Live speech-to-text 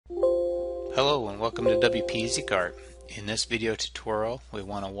Hello and welcome to EasyCart. In this video tutorial we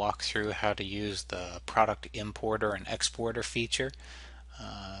want to walk through how to use the product importer and exporter feature.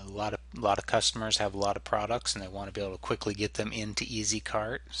 A lot of customers have a lot of products and they want to be able to quickly get them into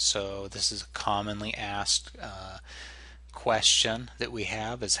EasyCart. So this is a commonly asked question that we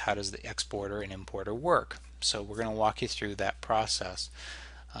have is how does the exporter and importer work? So we're going to walk you through that process.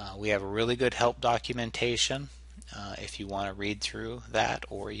 We have a really good help documentation if you want to read through that,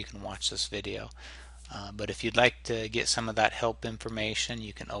 or you can watch this video. But if you'd like to get some of that help information,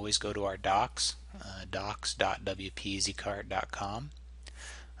 you can always go to our docs, docs.wpeasycart.com.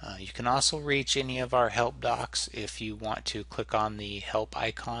 You can also reach any of our help docs if you want to click on the help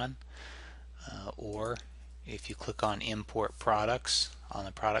icon, or if you click on import products on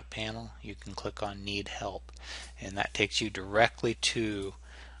the product panel, you can click on need help, and that takes you directly to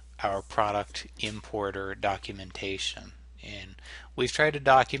our product importer documentation. And we've tried to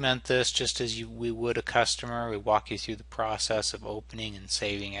document this just as we would a customer. We walk you through the process of opening and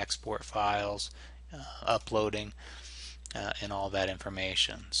saving export files, uploading, and all that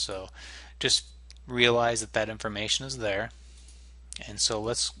information. So just realize that that information is there. And so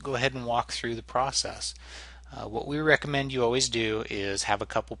let's go ahead and walk through the process. What we recommend you always do is have a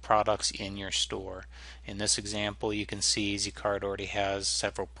couple products in your store. In this example, you can see EasyCart already has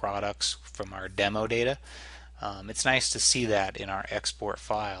several products from our demo data. It's nice to see that in our export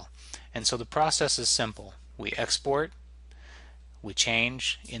file. And so the process is simple. We export, we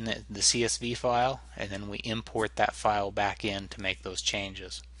change in the CSV file, and then we import that file back in to make those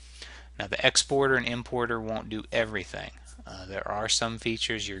changes. Now the exporter and importer won't do everything. There are some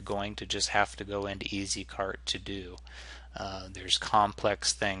features you're going to just have to go into EasyCart to do. There's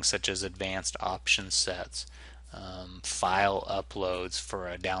complex things such as advanced option sets, file uploads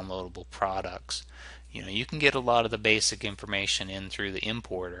for downloadable products. You can get a lot of the basic information in through the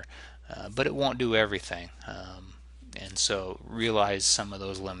importer, but it won't do everything. And so realize some of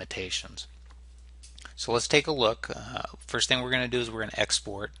those limitations. So let's take a look. First thing we're going to do is we're going to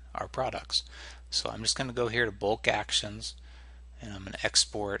export our products. So I'm just going to go here to bulk actions, and I'm going to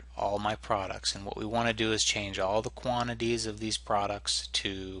export all my products. And what we want to do is change all the quantities of these products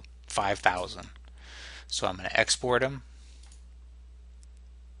to 5,000. So I'm going to export them.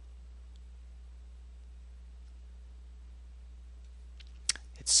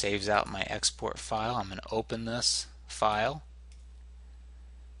 It saves out my export file. I'm going to open this file.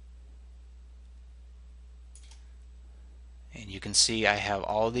 And you can see I have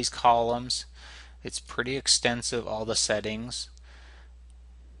all these columns. It's pretty extensive, all the settings.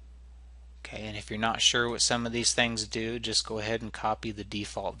 Okay, and if you're not sure what some of these things do, just go ahead and copy the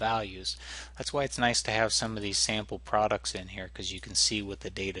default values. That's why it's nice to have some of these sample products in here, because you can see what the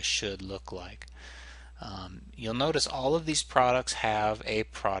data should look like. You'll notice all of these products have a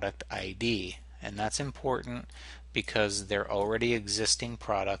product ID, and that's important because they're already existing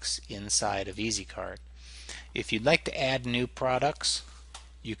products inside of EasyCart. If you'd like to add new products,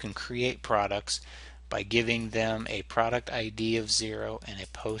 you can create products by giving them a product ID of 0 and a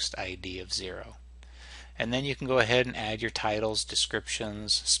post ID of 0. And then you can go ahead and add your titles,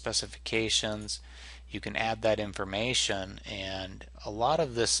 descriptions, specifications. You can add that information, and a lot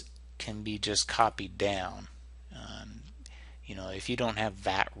of this can be just copied down. If you don't have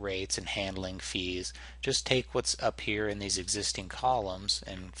VAT rates and handling fees, just take what's up here in these existing columns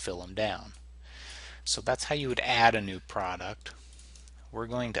and fill them down. So that's how you would add a new product. We're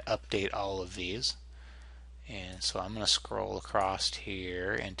going to update all of these, and so I'm going to scroll across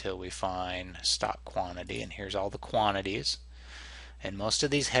here until we find stock quantity, and here's all the quantities. And most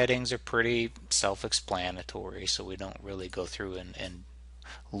of these headings are pretty self-explanatory, so we don't really go through and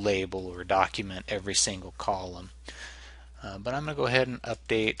label or document every single column. But I'm going to go ahead and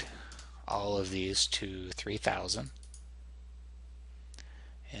update all of these to 3,000.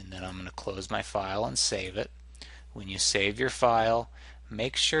 And then I'm going to close my file and save it. When you save your file,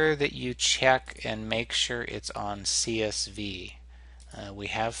 make sure that you check and make sure it's on CSV. We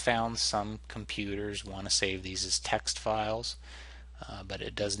have found some computers want to save these as text files, but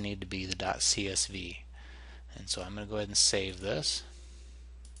it does need to be the .csv. And so I'm going to go ahead and save this.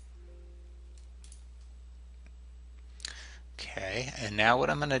 Okay, and now what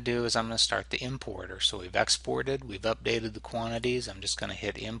I'm going to do is I'm going to start the importer. So we've exported, we've updated the quantities. I'm just going to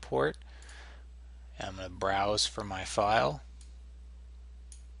hit import. I'm going to browse for my file.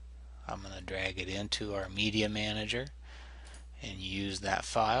 I'm going to drag it into our media manager and use that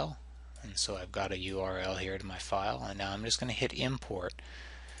file. And so I've got a URL here to my file, and now I'm just going to hit import,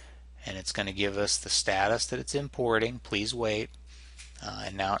 and it's going to give us the status that it's importing. Please wait.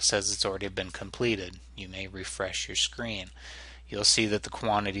 And now it says it's already been completed. You may refresh your screen. you'll see that the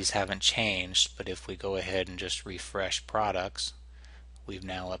quantities haven't changed, but if we go ahead and just refresh products, we've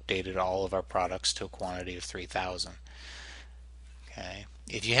now updated all of our products to a quantity of 3,000. Okay.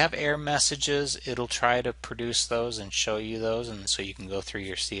 If you have error messages, it'll try to produce those and show you those, and so you can go through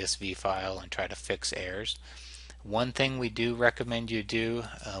your CSV file and try to fix errors. One thing we do recommend you do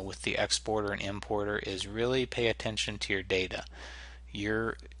with the exporter and importer is really pay attention to your data.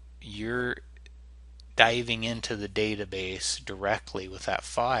 You're diving into the database directly with that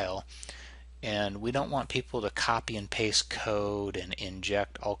file, and we don't want people to copy and paste code and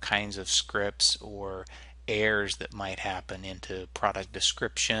inject all kinds of scripts or errors that might happen into product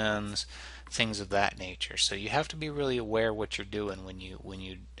descriptions, things of that nature. So you have to be really aware what you're doing when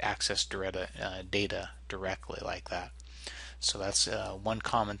you access data directly like that. So that's one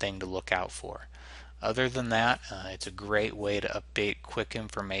common thing to look out for. Other than that, it's a great way to update quick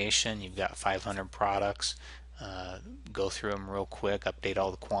information. You've got 500 products. Go through them real quick, update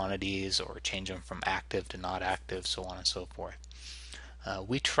all the quantities or change them from active to not active, so on and so forth.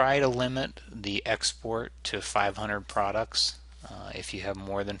 We try to limit the export to 500 products. If you have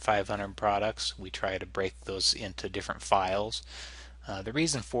more than 500 products, we try to break those into different files. The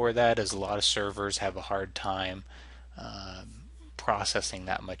reason for that is a lot of servers have a hard time processing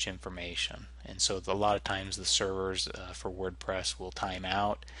that much information, and so a lot of times the servers for WordPress will time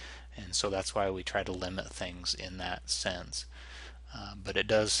out, and so that's why we try to limit things in that sense. But it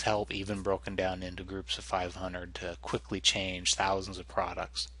does help, even broken down into groups of 500, to quickly change thousands of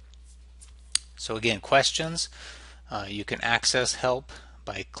products. So again, questions, you can access help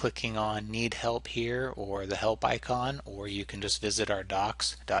by clicking on Need Help here or the help icon, or you can just visit our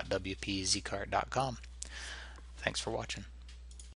docs.wp-easycart.com. Thanks for watching.